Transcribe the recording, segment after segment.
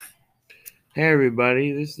Hey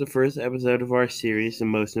everybody, this is the first episode of our series, The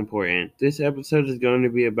Most Important. This episode is going to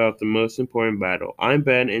be about the most important battle. I'm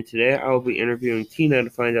Ben, and today I will be interviewing Tina to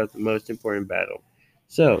find out the most important battle.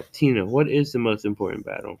 So, Tina, what is the most important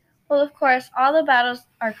battle? Well, of course, all the battles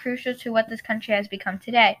are crucial to what this country has become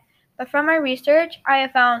today. But from my research, I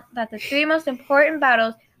have found that the three most important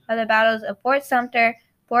battles are the battles of Fort Sumter,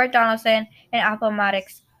 Fort Donelson, and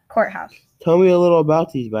Appomattox Courthouse. Tell me a little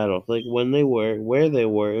about these battles, like when they were, where they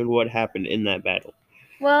were, and what happened in that battle.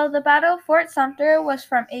 Well, the Battle of Fort Sumter was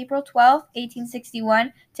from April 12,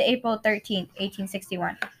 1861 to April 13,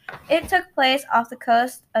 1861. It took place off the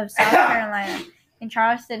coast of South Carolina in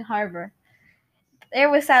Charleston Harbor. There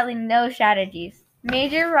was sadly no strategies.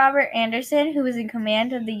 Major Robert Anderson, who was in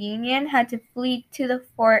command of the Union, had to flee to the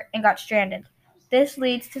fort and got stranded. This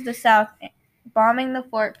leads to the South bombing the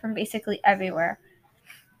fort from basically everywhere.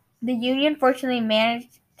 The Union fortunately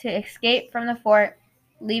managed to escape from the fort,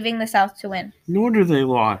 leaving the South to win. No wonder they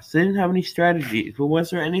lost. They didn't have any strategies, but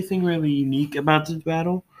was there anything really unique about this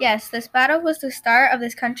battle? Yes, this battle was the start of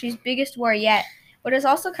this country's biggest war yet. What is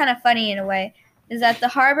also kind of funny in a way is that the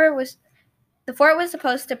fort was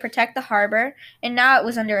supposed to protect the harbor, and now it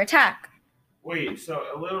was under attack. Wait, so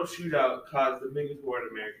a little shootout caused the biggest war in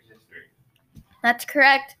American history. That's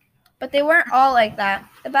correct. But they weren't all like that.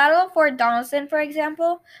 The Battle of Fort Donelson, for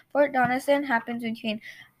example, Fort Donelson happened between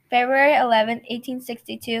February 11,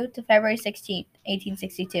 1862 to February 16,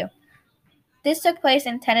 1862. This took place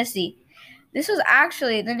in Tennessee. This was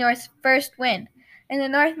actually the North's first win, and the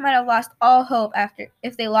North might have lost all hope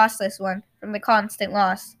if they lost this one from the constant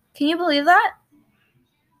loss. Can you believe that?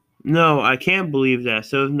 No, I can't believe that.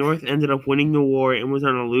 So the North ended up winning the war and was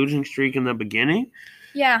on a losing streak in the beginning?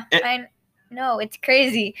 Yeah, I know, it's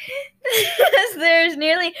crazy. There's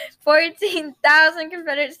nearly 14,000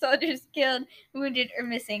 Confederate soldiers killed, wounded, or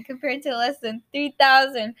missing, compared to less than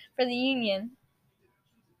 3,000 for the Union.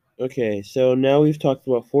 Okay, so now we've talked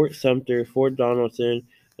about Fort Sumter, Fort Donelson,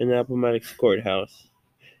 and the Appomattox Courthouse.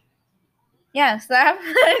 Yes, the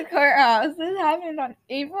Appomattox Courthouse. This happened on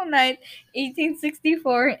April 9th,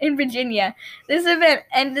 1864, in Virginia. This event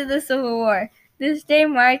ended the Civil War. This day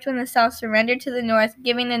marked when the South surrendered to the North,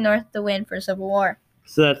 giving the North the win for Civil War.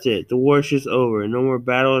 So that's it. The war's just over. No more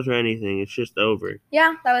battles or anything. It's just over.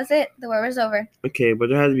 Yeah, that was it. The war was over. Okay, but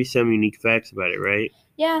there has to be some unique facts about it, right?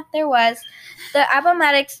 Yeah, there was. The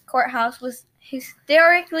Appomattox Courthouse was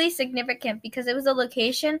historically significant because it was the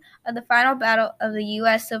location of the final battle of the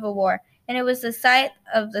U.S. Civil War, and it was the site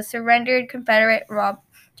of the surrendered Confederate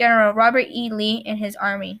General Robert E. Lee and his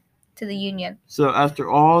army to the Union. So after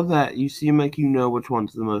all that, you seem like you know which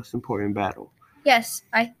one's the most important battle. Yes,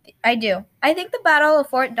 I do. I think the Battle of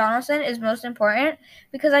Fort Donelson is most important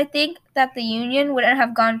because I think that the Union wouldn't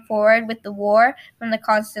have gone forward with the war from the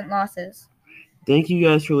constant losses. Thank you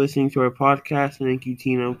guys for listening to our podcast, and thank you,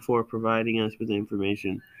 Tina, for providing us with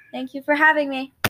information. Thank you for having me.